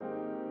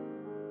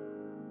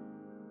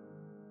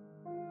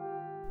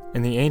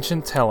In the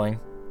ancient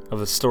telling of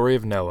the story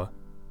of Noah,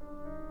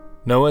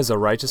 Noah is a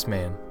righteous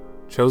man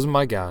chosen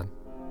by God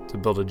to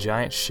build a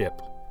giant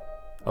ship,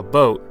 a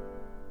boat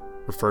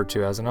referred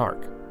to as an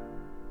ark.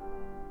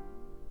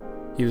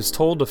 He was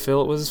told to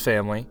fill it with his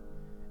family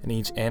and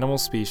each animal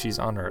species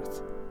on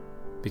earth,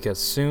 because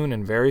soon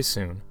and very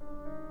soon,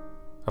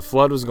 a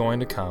flood was going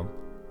to come,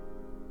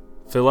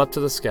 fill up to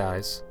the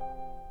skies,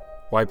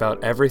 wipe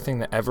out everything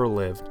that ever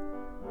lived,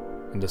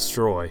 and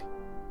destroy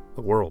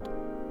the world.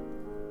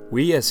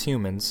 We as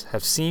humans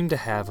have seemed to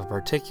have a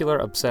particular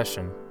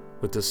obsession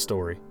with this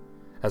story,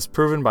 as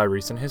proven by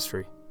recent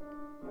history.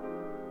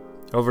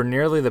 Over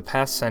nearly the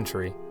past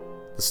century,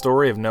 the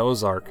story of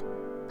Noah's Ark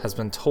has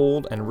been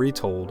told and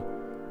retold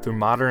through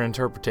modern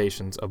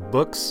interpretations of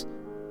books,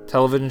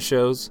 television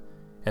shows,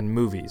 and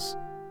movies,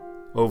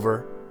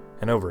 over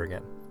and over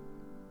again.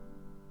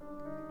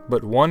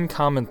 But one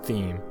common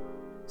theme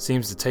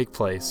seems to take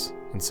place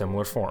in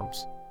similar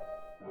forms.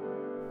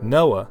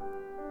 Noah,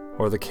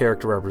 or the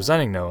character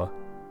representing Noah,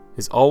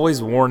 is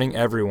always warning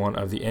everyone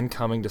of the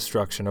incoming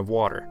destruction of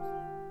water.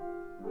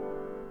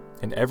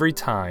 And every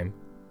time,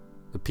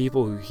 the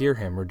people who hear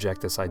him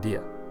reject this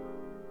idea.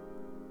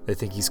 They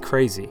think he's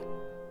crazy,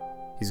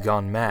 he's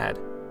gone mad,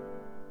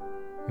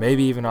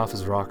 maybe even off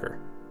his rocker.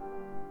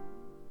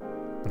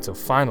 Until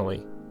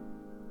finally,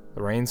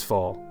 the rains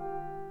fall,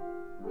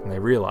 and they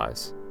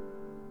realize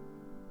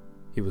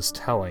he was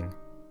telling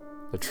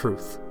the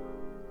truth.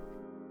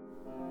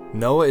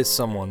 Noah is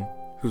someone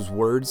whose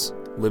words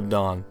lived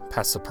on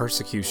past the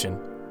persecution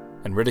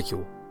and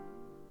ridicule.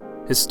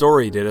 His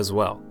story did as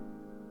well.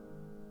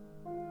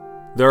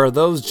 There are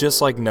those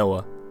just like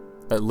Noah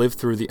that live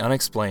through the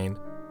unexplained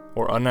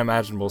or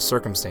unimaginable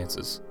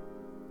circumstances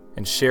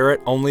and share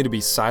it only to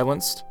be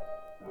silenced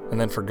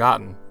and then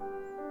forgotten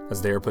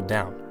as they are put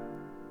down.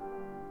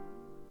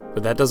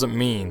 But that doesn't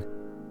mean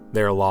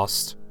they are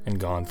lost and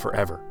gone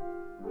forever.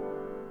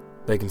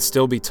 They can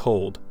still be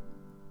told,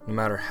 no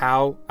matter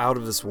how out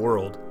of this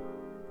world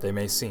they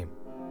may seem.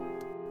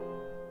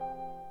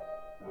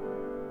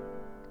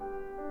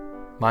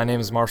 My name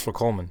is Marshall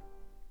Coleman,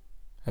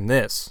 and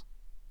this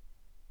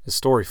is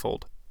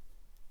Storyfold.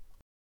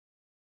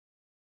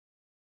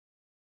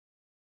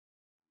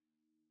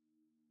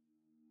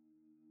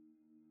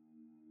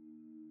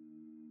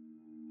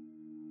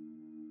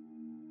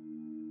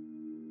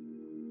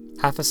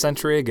 Half a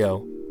century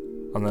ago,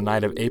 on the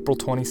night of April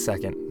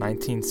 22nd,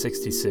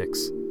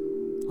 1966,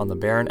 on the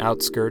barren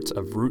outskirts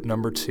of Route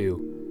Number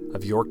 2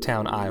 of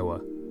Yorktown,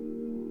 Iowa,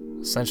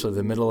 essentially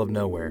the middle of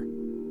nowhere,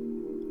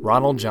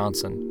 Ronald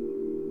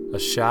Johnson, a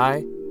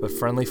shy but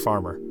friendly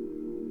farmer,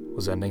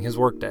 was ending his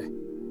workday.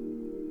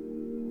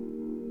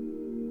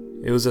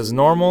 It was as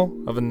normal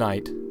of a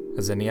night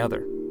as any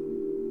other.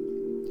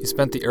 He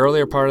spent the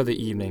earlier part of the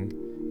evening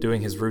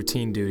doing his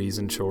routine duties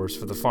and chores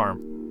for the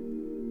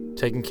farm,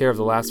 taking care of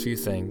the last few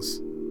things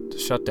to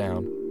shut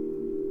down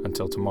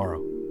until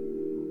tomorrow.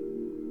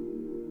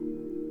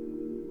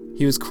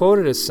 He was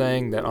quoted as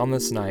saying that on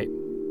this night,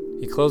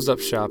 he closed up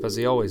shop as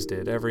he always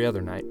did every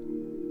other night.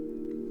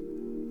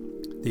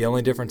 The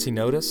only difference he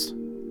noticed?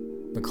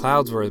 The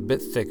clouds were a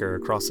bit thicker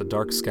across the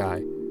dark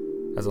sky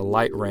as a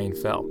light rain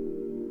fell.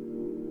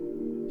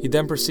 He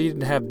then proceeded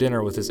to have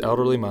dinner with his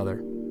elderly mother,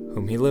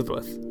 whom he lived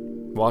with,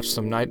 watched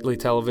some nightly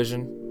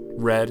television,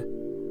 read,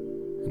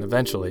 and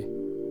eventually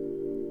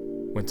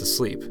went to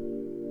sleep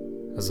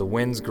as the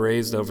winds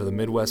grazed over the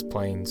Midwest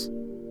plains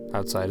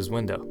outside his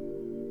window.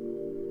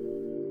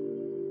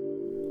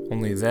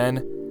 Only then,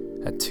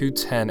 at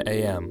 2:10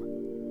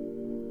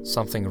 a.m.,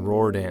 something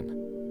roared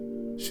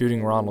in,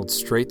 shooting Ronald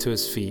straight to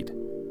his feet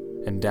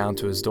and down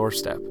to his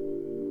doorstep.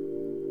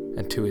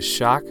 And to his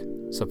shock,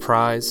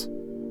 surprise,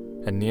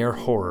 and near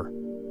horror,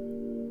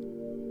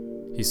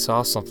 he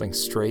saw something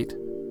straight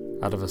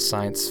out of a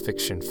science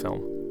fiction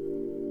film.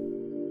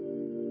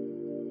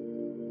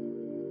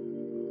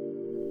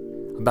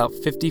 About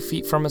 50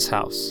 feet from his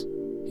house,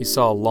 he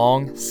saw a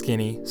long,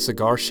 skinny,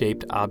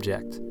 cigar-shaped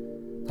object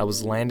that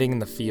was landing in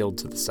the field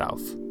to the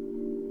south.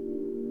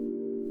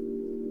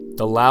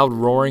 The loud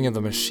roaring of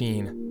the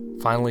machine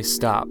finally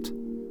stopped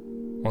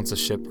once the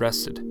ship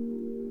rested.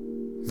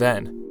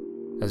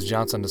 Then, as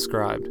Johnson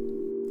described,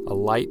 a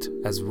light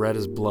as red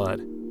as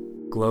blood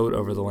glowed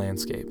over the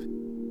landscape,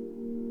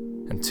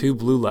 and two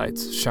blue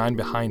lights shined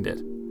behind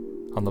it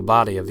on the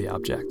body of the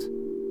object.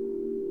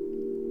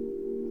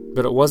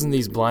 But it wasn't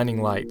these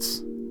blinding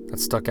lights that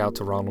stuck out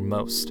to Ronald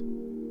most.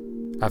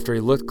 After he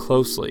looked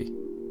closely,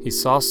 he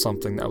saw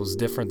something that was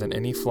different than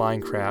any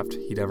flying craft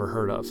he'd ever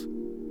heard of,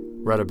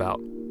 read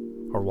about,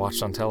 or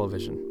watched on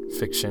television,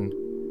 fiction,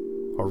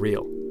 or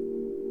real.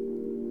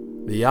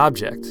 The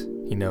object,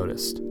 he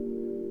noticed,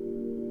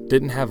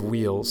 didn't have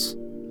wheels,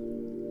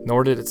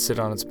 nor did it sit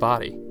on its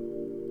body.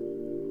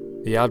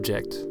 The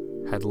object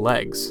had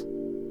legs,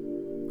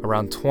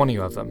 around 20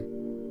 of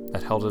them,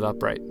 that held it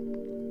upright.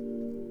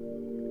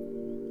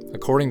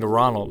 According to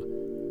Ronald,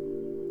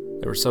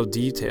 they were so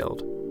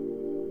detailed,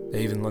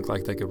 they even looked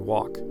like they could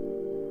walk.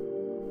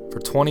 For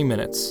 20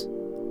 minutes,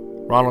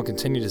 Ronald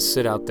continued to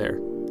sit out there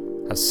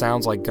as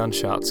sounds like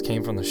gunshots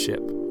came from the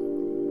ship,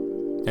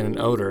 and an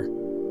odor,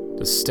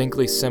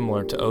 distinctly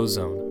similar to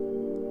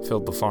ozone,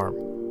 filled the farm.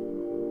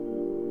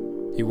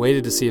 He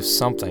waited to see if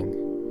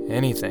something,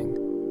 anything,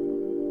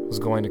 was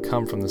going to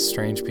come from this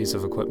strange piece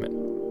of equipment,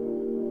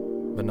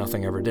 but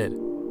nothing ever did.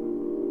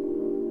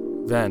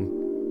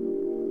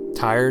 Then,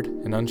 tired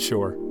and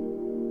unsure,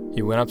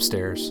 he went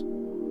upstairs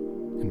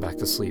and back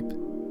to sleep.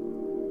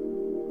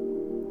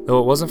 Though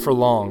it wasn't for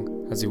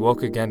long, as he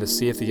woke again to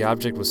see if the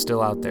object was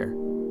still out there.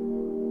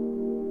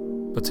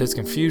 But to his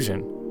confusion,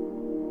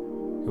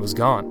 it was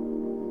gone.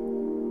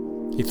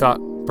 He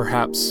thought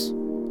perhaps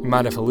he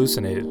might have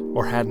hallucinated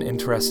or had an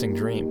interesting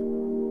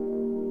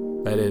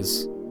dream. That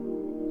is,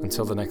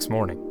 until the next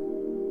morning.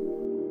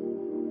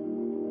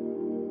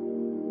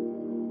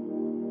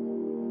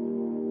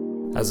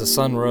 As the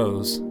sun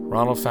rose,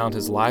 Ronald found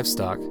his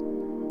livestock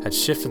had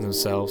shifted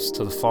themselves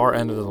to the far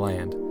end of the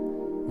land,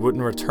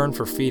 wouldn't return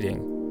for feeding,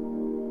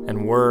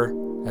 and were,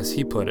 as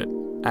he put it,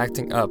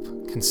 acting up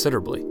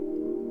considerably.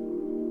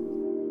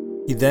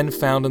 He then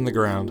found in the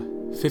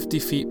ground, 50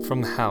 feet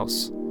from the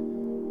house,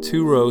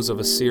 2 rows of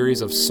a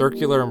series of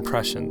circular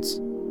impressions,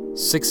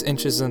 6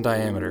 inches in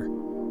diameter,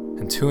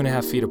 and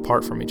 2.5 feet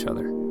apart from each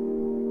other.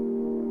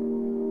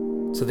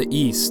 To the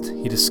east,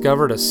 he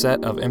discovered a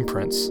set of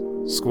imprints,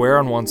 square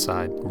on one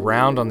side,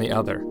 round on the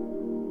other,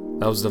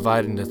 that was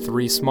divided into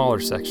 3 smaller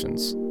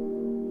sections,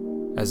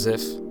 as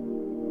if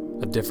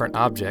a different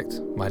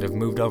object might have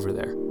moved over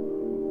there.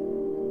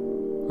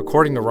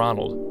 According to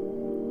Ronald,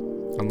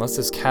 unless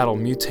his cattle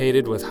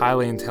mutated with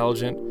highly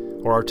intelligent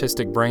or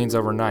artistic brains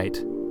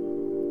overnight,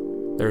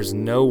 there's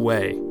no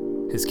way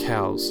his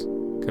cows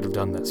could have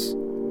done this.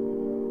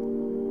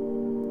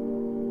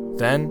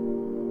 Then,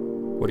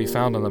 what he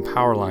found on the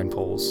power line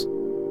poles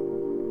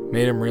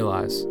made him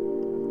realize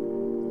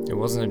it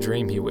wasn't a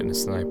dream he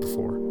witnessed the night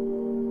before,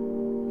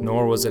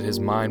 nor was it his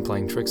mind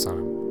playing tricks on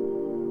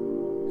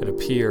him. It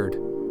appeared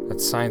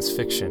that science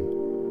fiction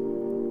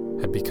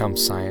had become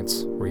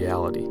science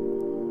reality.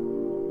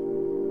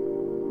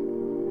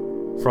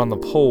 For on the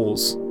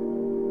poles,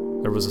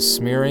 there was a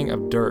smearing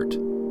of dirt,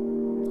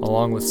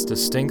 along with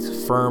distinct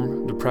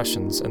firm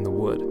depressions in the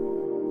wood,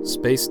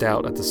 spaced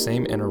out at the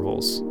same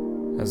intervals,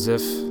 as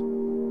if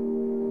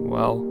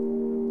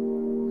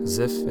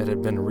it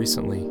had been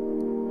recently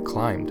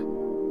climbed.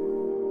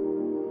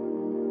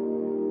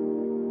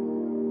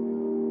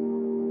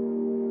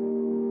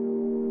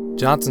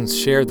 Johnson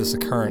shared this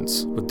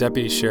occurrence with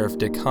Deputy Sheriff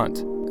Dick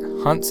Hunt.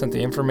 Hunt sent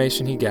the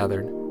information he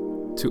gathered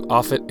to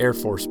Offutt Air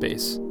Force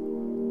Base,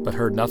 but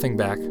heard nothing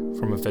back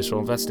from official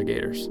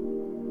investigators.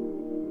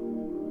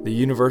 The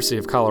University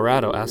of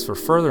Colorado asked for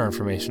further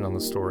information on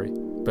the story,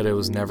 but it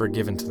was never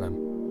given to them.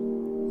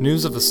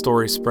 News of the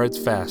story spread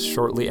fast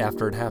shortly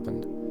after it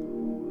happened,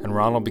 and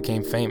Ronald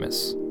became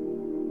famous,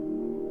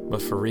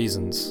 but for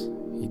reasons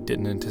he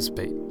didn't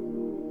anticipate.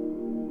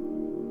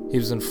 He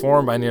was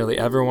informed by nearly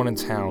everyone in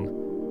town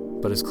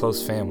but his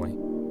close family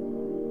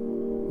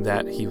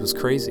that he was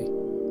crazy.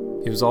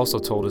 He was also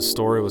told his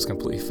story was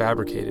completely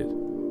fabricated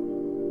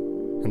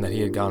and that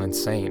he had gone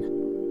insane.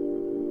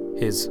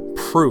 His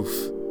proof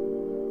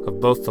of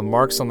both the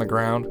marks on the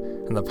ground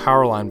and the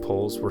power line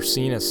poles were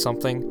seen as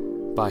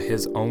something by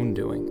his own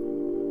doing.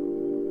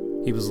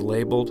 He was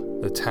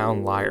labeled the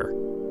town liar.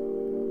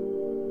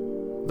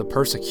 The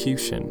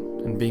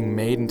persecution and being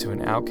made into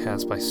an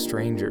outcast by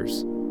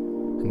strangers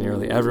and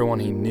nearly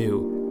everyone he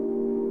knew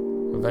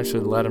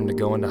eventually led him to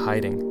go into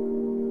hiding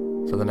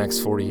for the next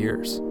 40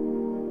 years,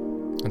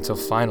 until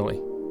finally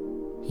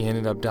he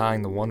ended up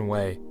dying the one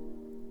way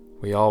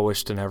we all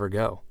wish to never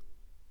go: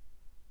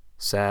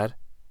 sad,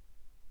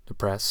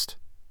 depressed,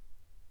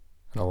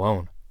 and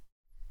alone.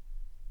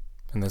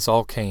 And this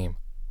all came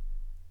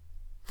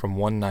from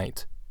one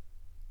night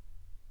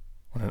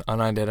when an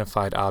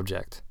unidentified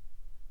object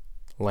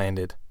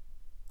landed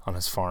on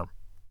his farm.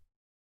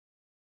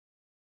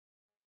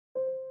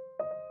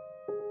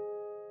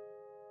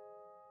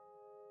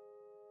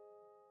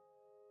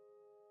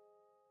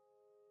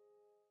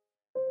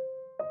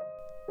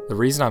 The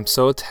reason I'm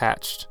so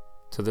attached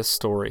to this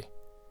story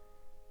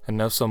and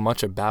know so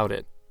much about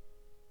it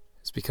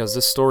is because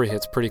this story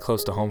hits pretty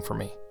close to home for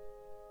me.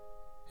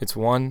 It's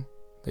one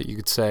that you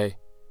could say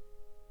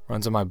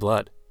runs in my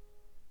blood,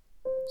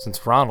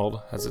 since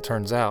Ronald, as it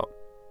turns out,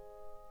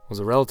 was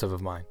a relative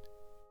of mine.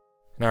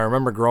 And I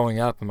remember growing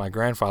up and my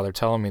grandfather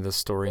telling me this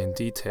story in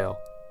detail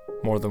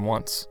more than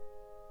once.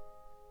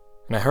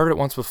 And I heard it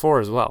once before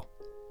as well,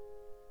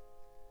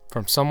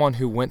 from someone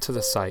who went to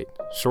the site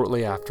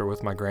shortly after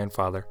with my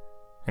grandfather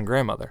and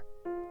grandmother.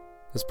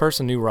 This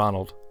person knew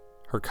Ronald,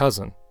 her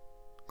cousin,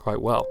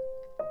 quite well.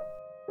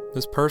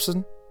 This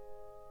person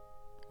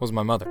was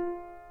my mother.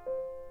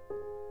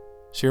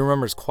 She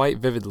remembers quite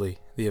vividly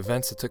the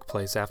events that took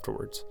place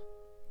afterwards,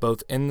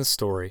 both in the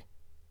story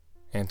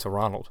and to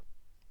Ronald.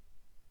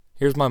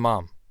 Here's my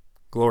mom,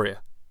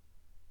 Gloria,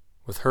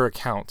 with her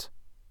account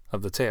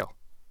of the tale.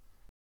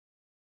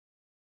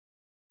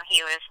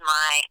 He was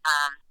my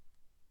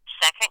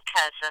second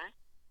cousin.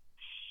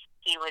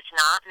 He was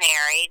not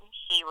married.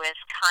 He was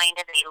kind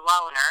of a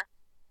loner.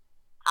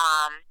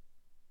 Um,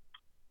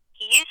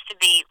 he used to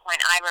be, when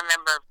I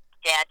remember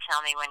Dad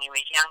telling me when he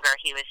was younger,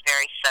 he was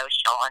very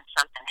social, and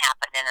something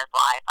happened in his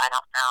life, I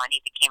don't know, and he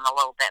became a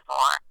little bit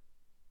more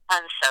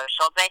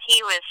unsocial. But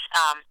he was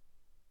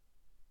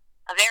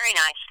a very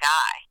nice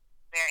guy,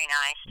 very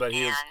nice. But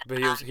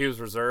And he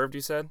was reserved,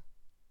 you said?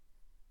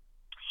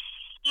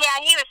 yeah,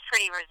 he was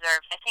pretty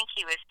reserved. I think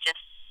he was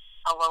just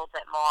a little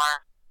bit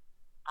more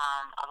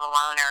of a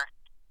loner.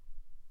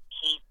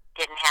 He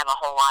didn't have a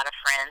whole lot of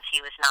friends.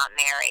 He was not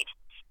married,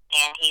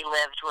 and he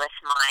lived with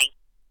my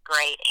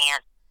great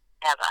aunt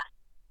Eva,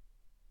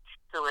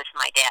 who was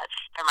my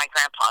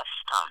grandpa's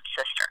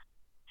sister.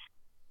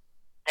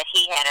 But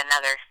he had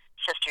another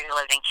sister who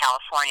lived in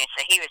California,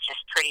 so he was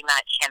just pretty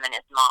much him and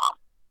his mom.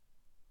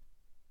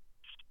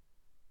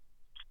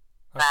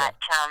 Okay. But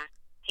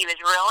he was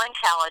real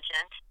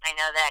intelligent. I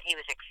know that he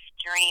was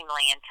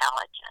extremely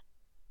intelligent.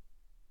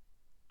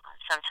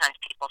 Sometimes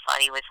people thought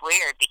he was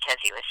weird because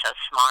he was so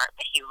smart,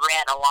 but he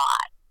read a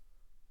lot.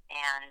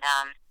 And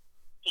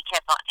he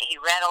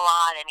read a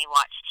lot, and he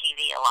watched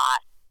TV a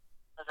lot.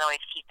 Was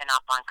always keeping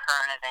up on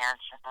current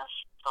events and those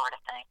sort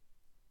of things.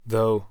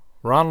 Though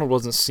Ronald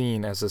wasn't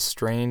seen as a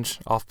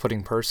strange,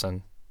 off-putting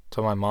person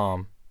to my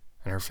mom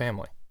and her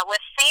family.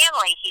 With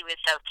family, he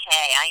was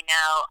okay. I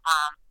know,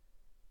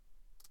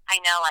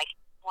 like,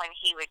 when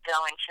he would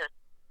go into,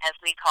 as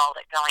we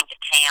called it, going to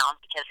town,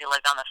 because he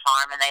lived on the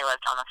farm and they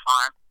lived on the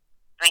farm.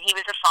 I mean, he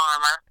was a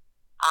farmer,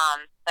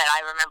 but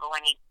I remember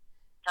when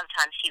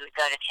sometimes he would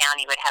go to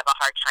town, he would have a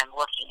hard time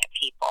looking at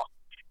people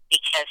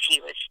because he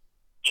was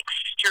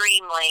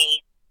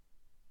extremely,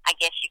 I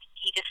guess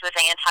he just was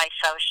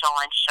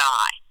antisocial and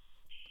shy.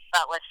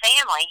 But with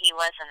family, he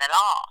wasn't at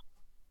all.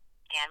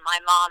 And my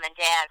mom and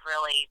dad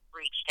really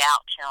reached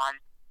out to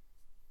him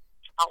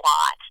a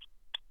lot.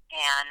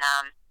 And,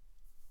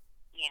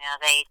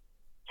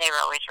 they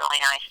were always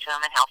really nice to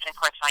him and helped. And of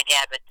course, my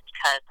dad was his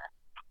cousin.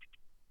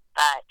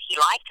 But he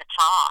liked to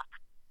talk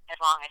as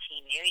long as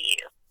he knew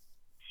you.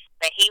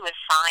 But he was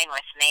fine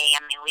with me. I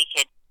mean, we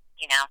could,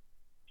 he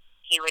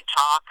would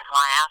talk and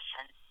laugh.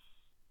 And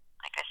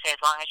like I said,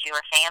 as long as you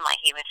were family,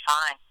 he was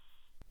fine.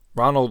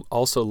 Ronald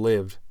also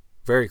lived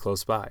very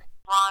close by.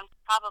 Ron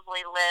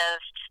probably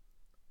lived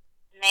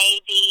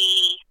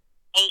maybe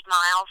 8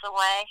 miles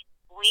away.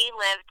 We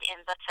lived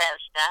in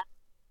Bethesda,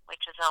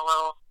 which is a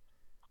little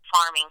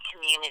farming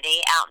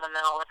community out in the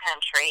middle of the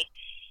country.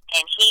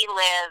 And he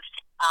lived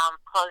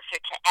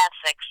closer to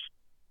Essex,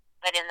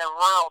 but in the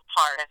rural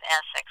part of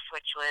Essex,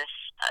 which was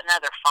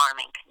another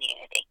farming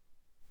community.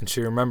 And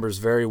she remembers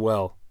very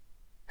well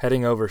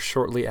heading over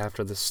shortly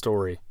after this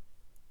story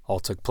all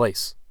took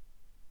place.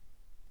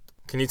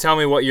 Can you tell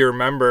me what you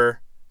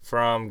remember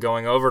from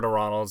going over to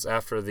Ronald's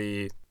after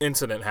the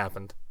incident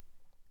happened?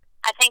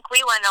 I think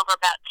we went over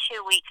about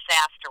 2 weeks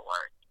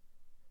afterward.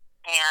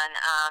 And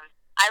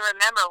I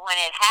remember when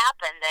it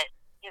happened that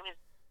it was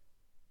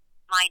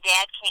my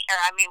dad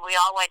we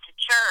all went to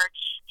church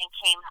and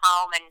came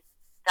home and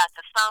got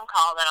the phone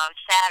call that on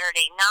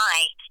Saturday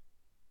night,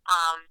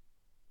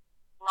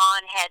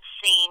 Ron had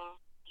seen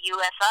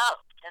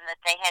UFOs and that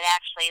they had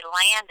actually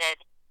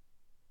landed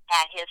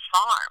at his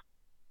farm.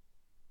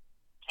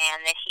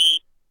 And that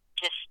he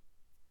just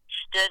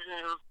stood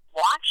and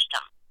watched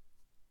them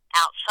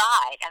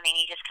outside. I mean,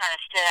 he just kind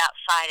of stood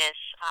outside his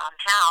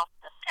house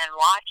and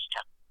watched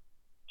them.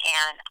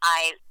 And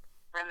I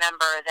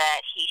remember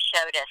that he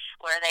showed us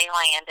where they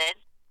landed,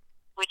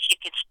 which you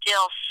could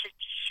still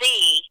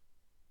see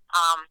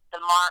the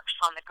marks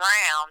on the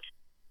ground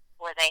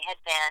where they had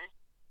been.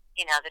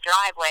 The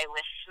driveway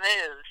was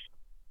smooth,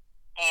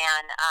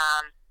 and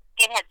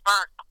it had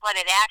burnt. What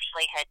it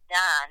actually had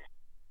done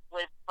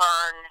was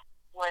burn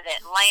where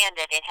it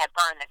landed. It had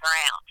burned the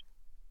ground,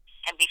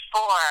 and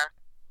before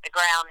the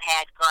ground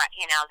had,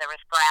 there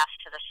was grass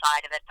to the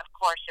side of it. Of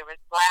course, there was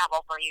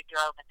gravel where you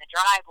drove in the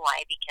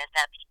driveway because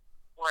that's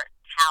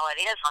how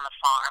it is on the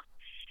farm.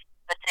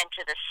 But then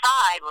to the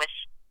side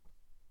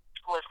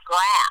was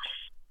grass,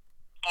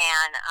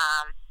 and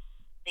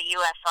the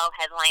UFO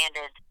had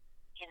landed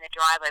in the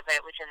driveway, but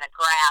it was in the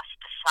grass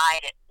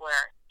beside it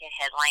where it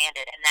had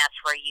landed, and that's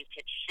where you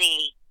could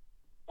see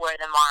where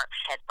the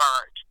marks had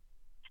burned.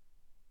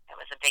 It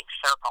was a big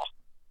circle.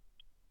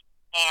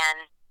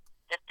 And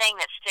the thing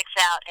that sticks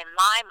out in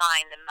my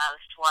mind the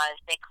most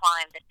was they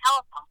climbed the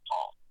telephone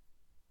pole,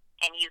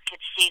 and you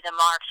could see the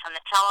marks on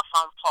the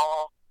telephone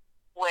pole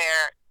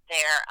where they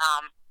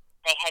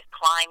had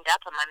climbed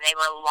up them, and they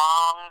were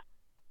long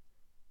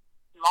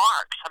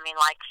marks. I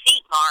mean, like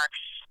feet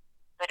marks,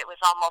 but it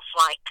was almost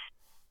like,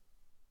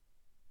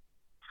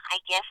 I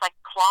guess, like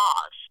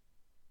claws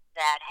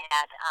that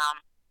had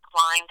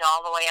climbed all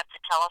the way up the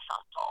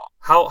telephone pole.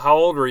 How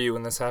old were you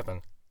when this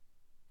happened?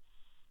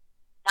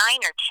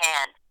 9 or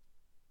 10.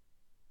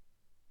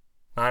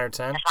 9 or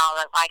 10? That's all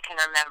that I can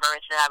remember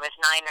is that I was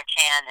 9 or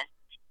 10. And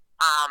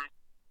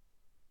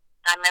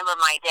I remember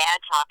my dad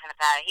talking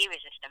about it. He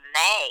was just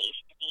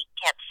amazed. And he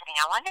kept saying,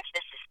 I wonder if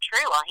this is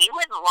true. Well, he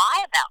wouldn't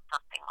lie about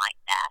something like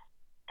that.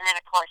 And then,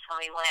 of course,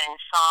 when we went and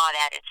saw it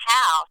at his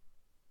house,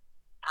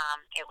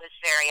 it was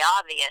very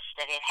obvious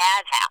that it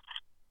had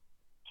happened.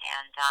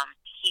 And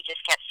he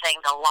just kept saying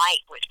the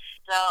light was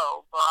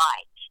so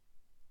bright,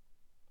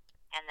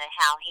 and that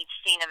how he'd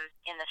seen him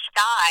in the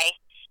sky.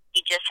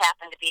 He just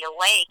happened to be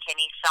awake, and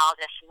he saw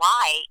this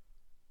light,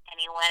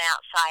 and he went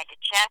outside to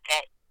check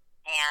it,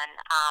 and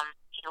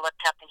he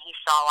looked up and he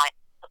saw it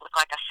looked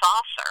like a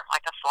saucer,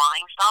 like a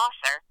flying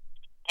saucer,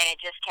 and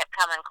it just kept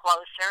coming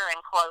closer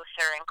and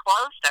closer and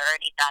closer,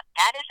 and he thought,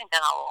 that isn't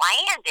going to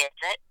land, is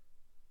it?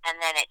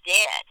 And then it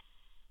did,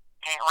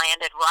 and it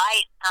landed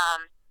right.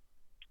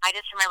 I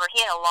just remember he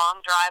had a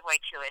long driveway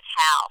to his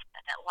house,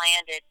 and it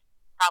landed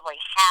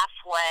probably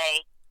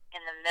halfway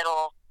in the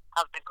middle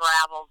of the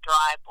gravel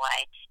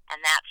driveway, and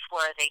that's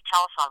where the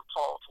telephone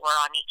poles were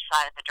on each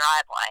side of the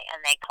driveway,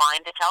 and they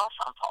climbed the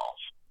telephone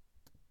poles.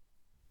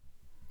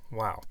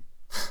 Wow.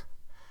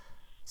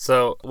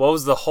 So what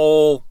was the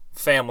whole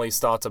family's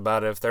thoughts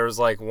about it? If there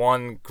was like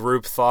one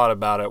group thought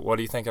about it, what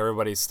do you think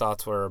everybody's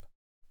thoughts were?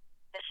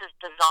 This is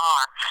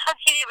bizarre. I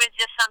mean, it was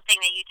just something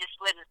that you just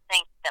wouldn't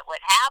think that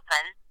would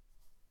happen.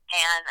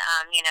 And,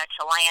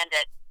 to land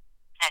it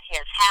at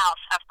his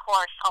house, of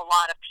course, a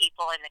lot of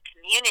people in the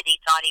community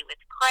thought he was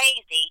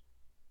crazy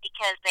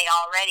because they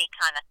already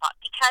kind of thought,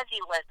 because he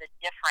was a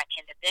different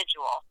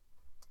individual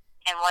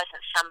and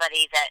wasn't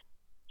somebody that,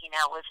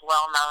 was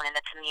well known in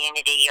the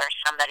community or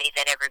somebody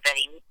that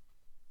everybody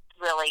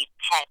really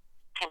had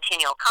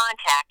continual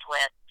contact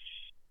with.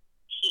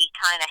 He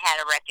kind of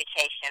had a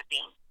reputation of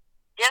being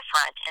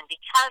different, and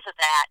because of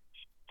that,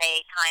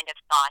 they kind of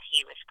thought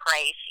he was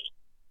crazy,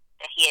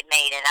 that he had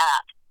made it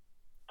up.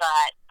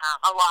 But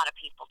a lot of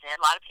people did.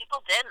 A lot of people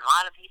didn't. A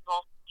lot of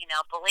people,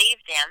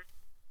 believed him.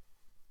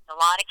 A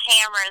lot of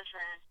cameras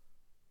and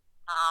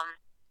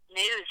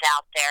news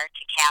out there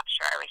to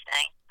capture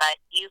everything. But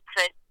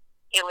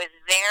it was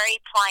very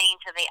plain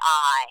to the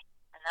eye,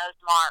 and those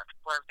marks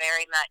were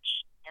very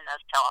much in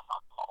those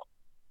telephone poles.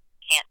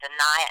 Can't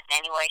deny it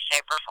in any way,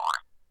 shape, or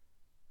form.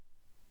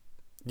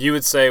 You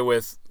would say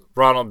with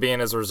Ronald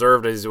being as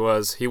reserved as he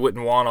was, he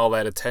wouldn't want all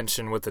that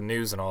attention with the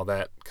news and all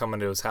that coming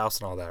to his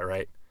house and all that,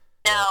 right?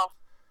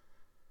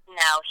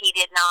 No, he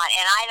did not,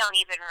 and I don't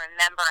even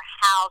remember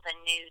how the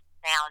news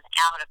found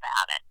out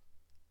about it.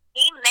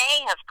 He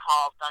may have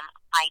called them,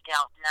 I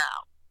don't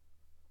know.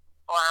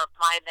 Or it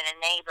might have been a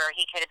neighbor.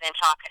 He could have been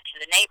talking to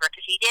the neighbor,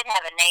 because he did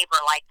have a neighbor,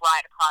 like,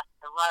 right across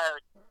the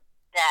road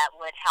that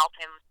would help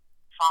him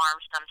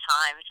farm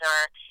sometimes,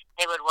 or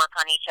they would work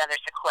on each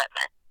other's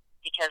equipment,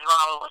 because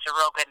Ronald was a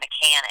real good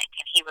mechanic,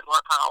 and he would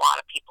work on a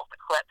lot of people's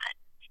equipment.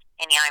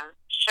 And I'm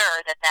sure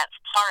that that's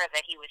part of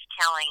it. He was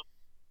telling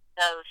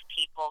those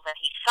people that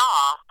he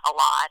saw a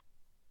lot,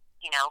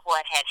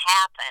 what had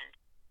happened,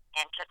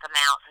 and took them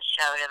out and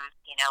showed them,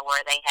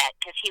 where they had,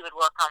 because he would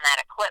work on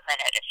that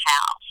equipment at his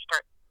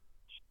house.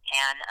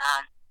 And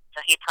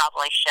so he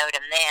probably showed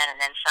him then,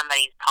 and then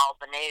somebody called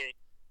the news,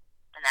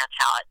 and that's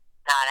how it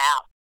got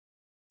out.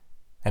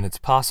 And it's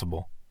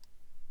possible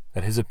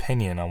that his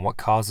opinion on what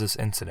caused this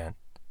incident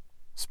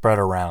spread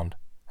around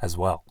as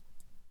well.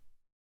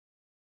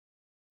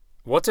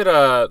 What did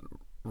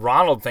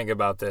Ronald think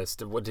about this?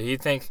 Did he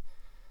think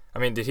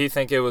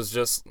it was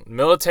just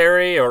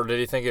military, or did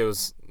he think it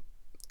was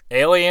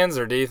aliens,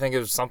 or did he think it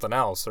was something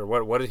else? Or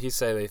what did he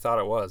say they thought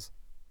it was?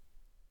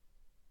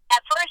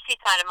 At first he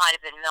thought it might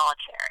have been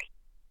military,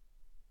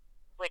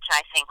 which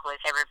I think was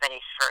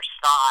everybody's first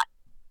thought.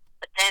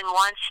 But then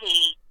once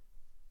he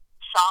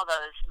saw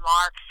those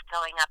marks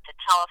going up the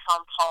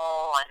telephone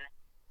pole, and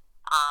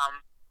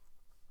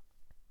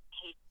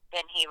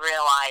he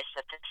realized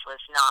that this was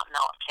not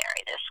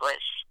military. This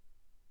was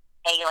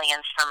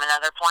aliens from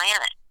another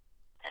planet.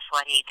 That's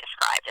what he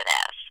described it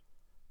as.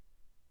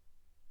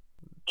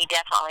 He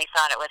definitely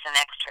thought it was an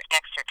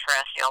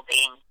extraterrestrial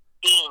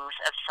beings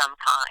of some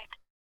kind.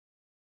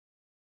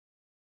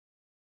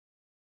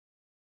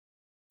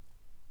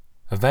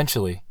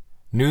 Eventually,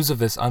 news of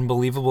this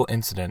unbelievable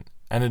incident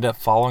ended up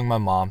following my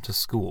mom to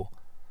school,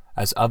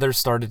 as others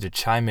started to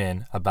chime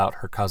in about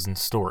her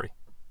cousin's story.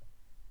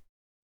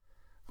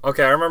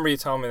 Okay, I remember you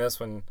telling me this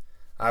when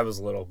I was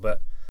little,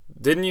 but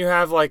didn't you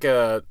have like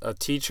a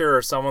teacher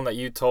or someone that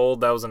you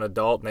told that was an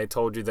adult, and they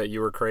told you that you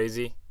were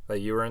crazy, that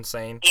you were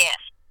insane? Yes,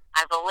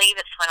 I believe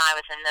it's when I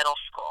was in middle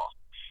school,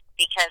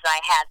 because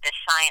I had this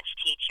science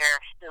teacher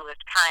who was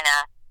kind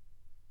of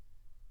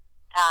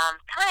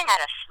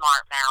had a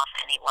smart mouth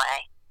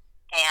anyway,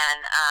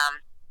 and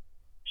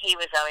he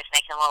was always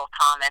making little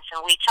comments,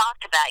 and we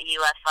talked about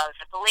UFOs.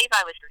 I believe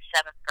I was in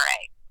 7th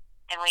grade,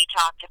 and we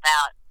talked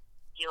about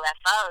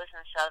UFOs,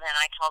 and so then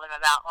I told him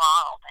about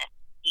Ronald, and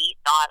he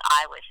thought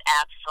I was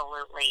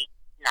absolutely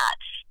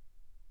nuts.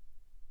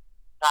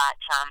 But,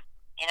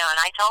 and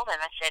I told him,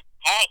 I said,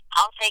 hey,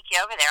 I'll take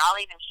you over there. I'll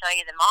even show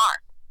you the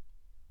mark.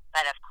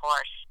 But, of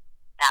course,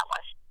 that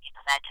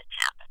didn't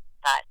happen.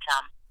 But,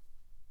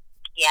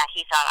 yeah,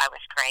 he thought I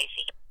was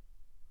crazy.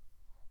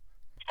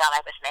 He thought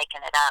I was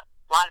making it up.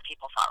 A lot of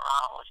people thought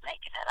Ronald was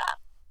making it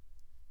up.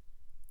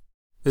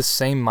 This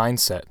same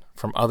mindset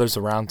from others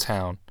around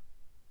town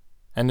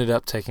ended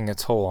up taking a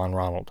toll on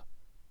Ronald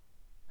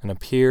and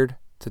appeared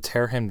to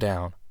tear him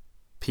down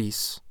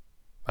piece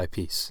by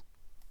piece.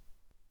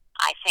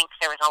 I think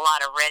there was a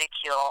lot of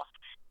ridicule,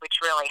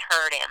 which really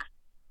hurt him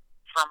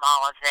from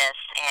all of this,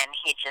 and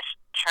he just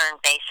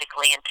turned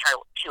basically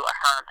into a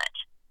hermit.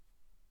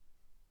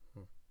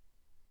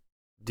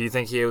 Do you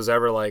think he was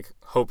ever,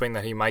 hoping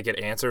that he might get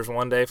answers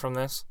one day from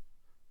this?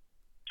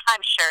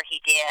 I'm sure he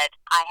did.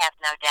 I have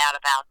no doubt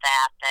about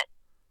that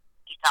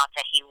he thought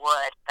that he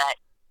would, but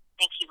I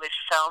think he was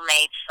so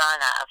made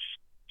fun of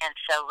and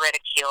so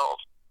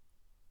ridiculed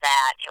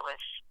that it was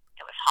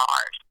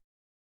hard.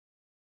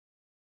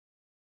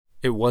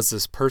 It was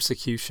this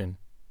persecution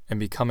and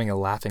becoming a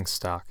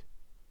laughingstock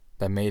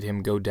that made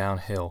him go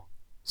downhill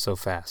so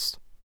fast.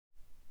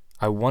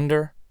 I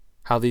wonder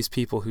how these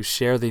people who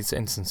share these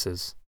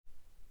instances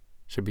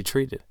should be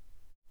treated.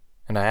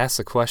 And I asked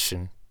the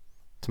question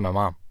to my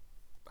mom.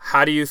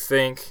 How do you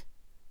think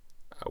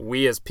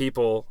we as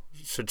people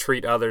should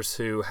treat others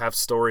who have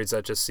stories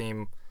that just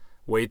seem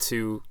way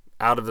too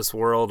out of this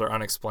world or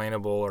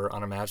unexplainable or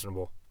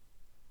unimaginable?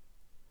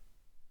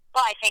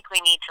 Well, I think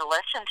we need to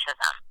listen to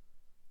them,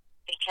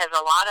 because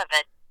a lot of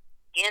it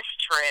is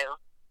true,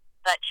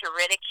 but to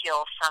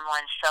ridicule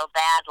someone so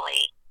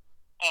badly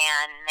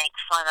and make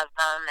fun of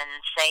them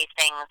and say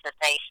things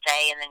that they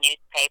say in the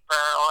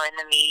newspaper or in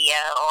the media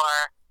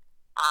or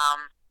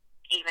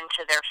even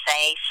to their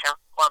face or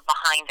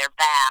behind their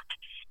back,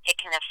 it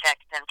can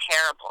affect them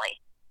terribly.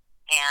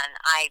 And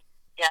I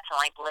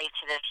definitely believe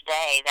to this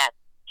day that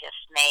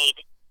just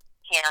made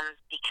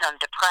him become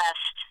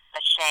depressed,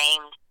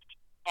 ashamed,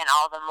 and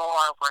all the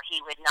more where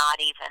he would not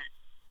even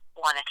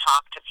want to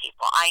talk to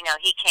people. I know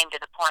he came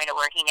to the point of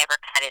where he never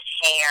cut his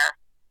hair.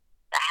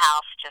 The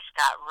house just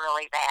got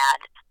really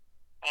bad.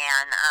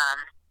 And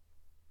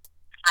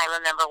I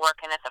remember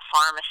working at the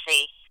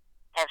pharmacy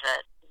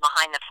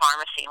behind the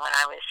pharmacy when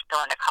I was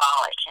going to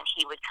college, and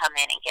he would come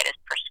in and get his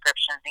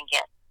prescriptions and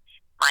get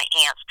my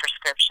aunt's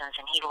prescriptions,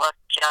 and he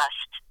looked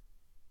just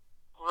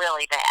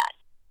really bad.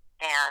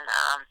 And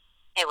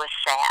it was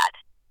sad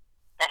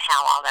that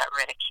how all that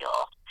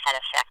ridicule had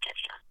affected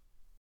him.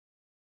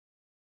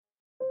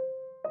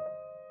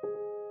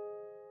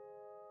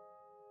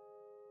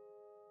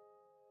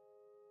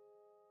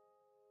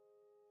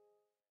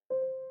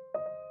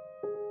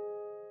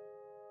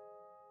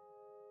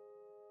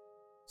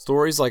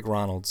 Stories like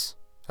Ronald's,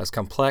 as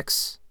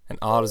complex and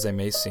odd as they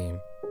may seem,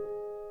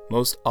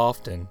 most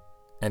often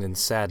end in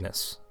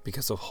sadness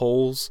because of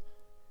holes,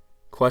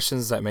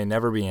 questions that may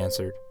never be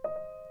answered,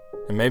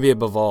 and maybe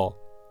above all,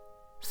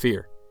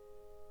 fear.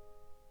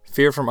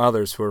 Fear from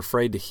others who are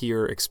afraid to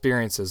hear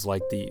experiences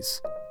like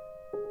these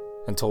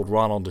and told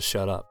Ronald to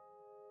shut up.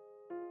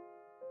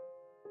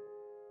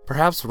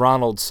 Perhaps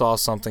Ronald saw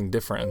something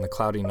different in the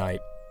cloudy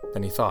night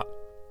than he thought.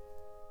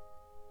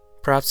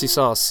 Perhaps he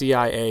saw a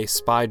CIA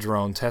spy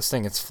drone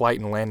testing its flight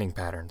and landing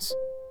patterns.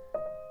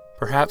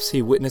 Perhaps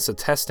he witnessed a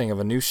testing of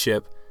a new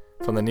ship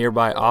from the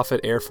nearby Offutt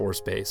Air Force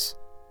Base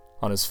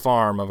on his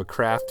farm of a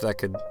craft that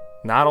could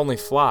not only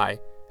fly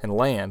and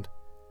land,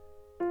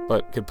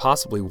 but could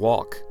possibly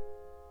walk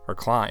or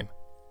climb.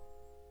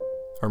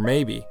 Or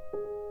maybe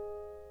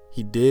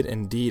he did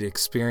indeed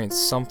experience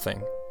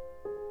something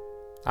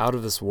out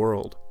of this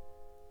world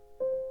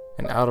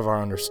and out of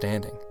our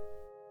understanding.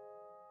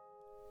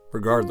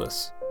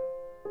 Regardless,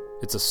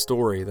 it's a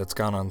story that's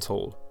gone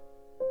untold,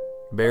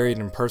 buried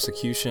in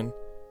persecution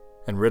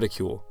and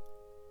ridicule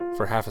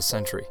for half a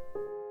century.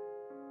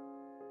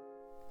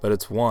 But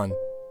it's one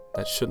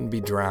that shouldn't be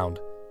drowned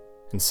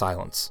in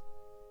silence.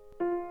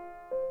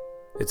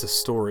 It's a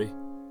story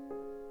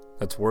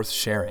that's worth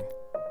sharing.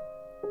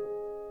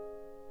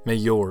 May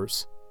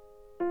yours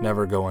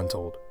never go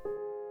untold.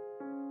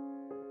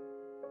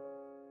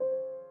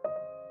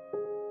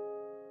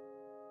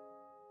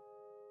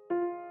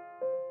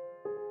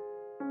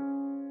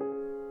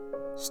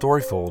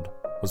 Storyfold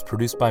was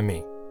produced by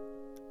me,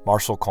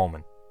 Marshall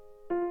Coleman.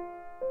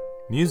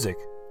 Music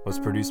was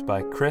produced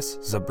by Chris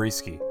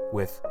Zabriskie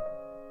with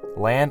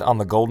Land on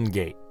the Golden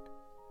Gate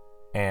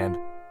and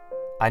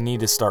I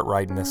Need to Start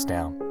Writing This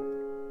Down.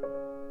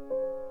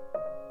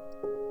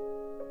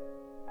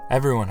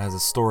 Everyone has a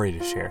story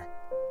to share.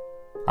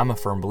 I'm a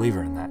firm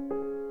believer in that,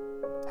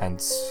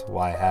 hence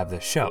why I have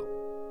this show.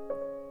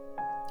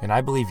 And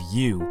I believe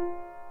you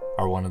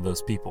are one of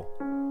those people.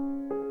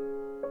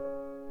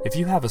 If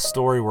you have a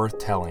story worth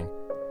telling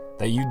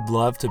that you'd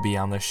love to be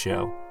on this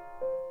show,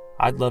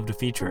 I'd love to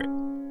feature it.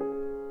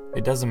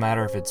 It doesn't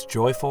matter if it's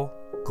joyful,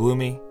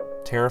 gloomy,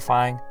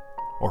 terrifying,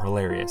 or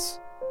hilarious,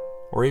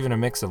 or even a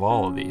mix of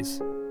all of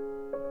these.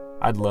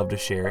 I'd love to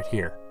share it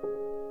here.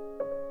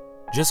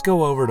 Just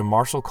go over to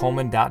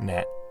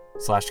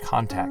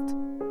marshallcoleman.net/contact.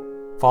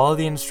 Follow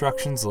the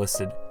instructions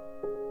listed,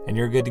 and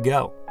you're good to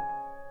go.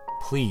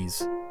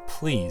 Please,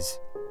 please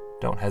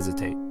don't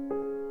hesitate.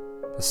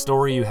 The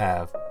story you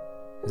have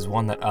is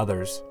one that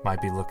others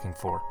might be looking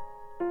for.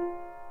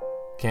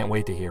 Can't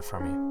wait to hear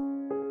from you.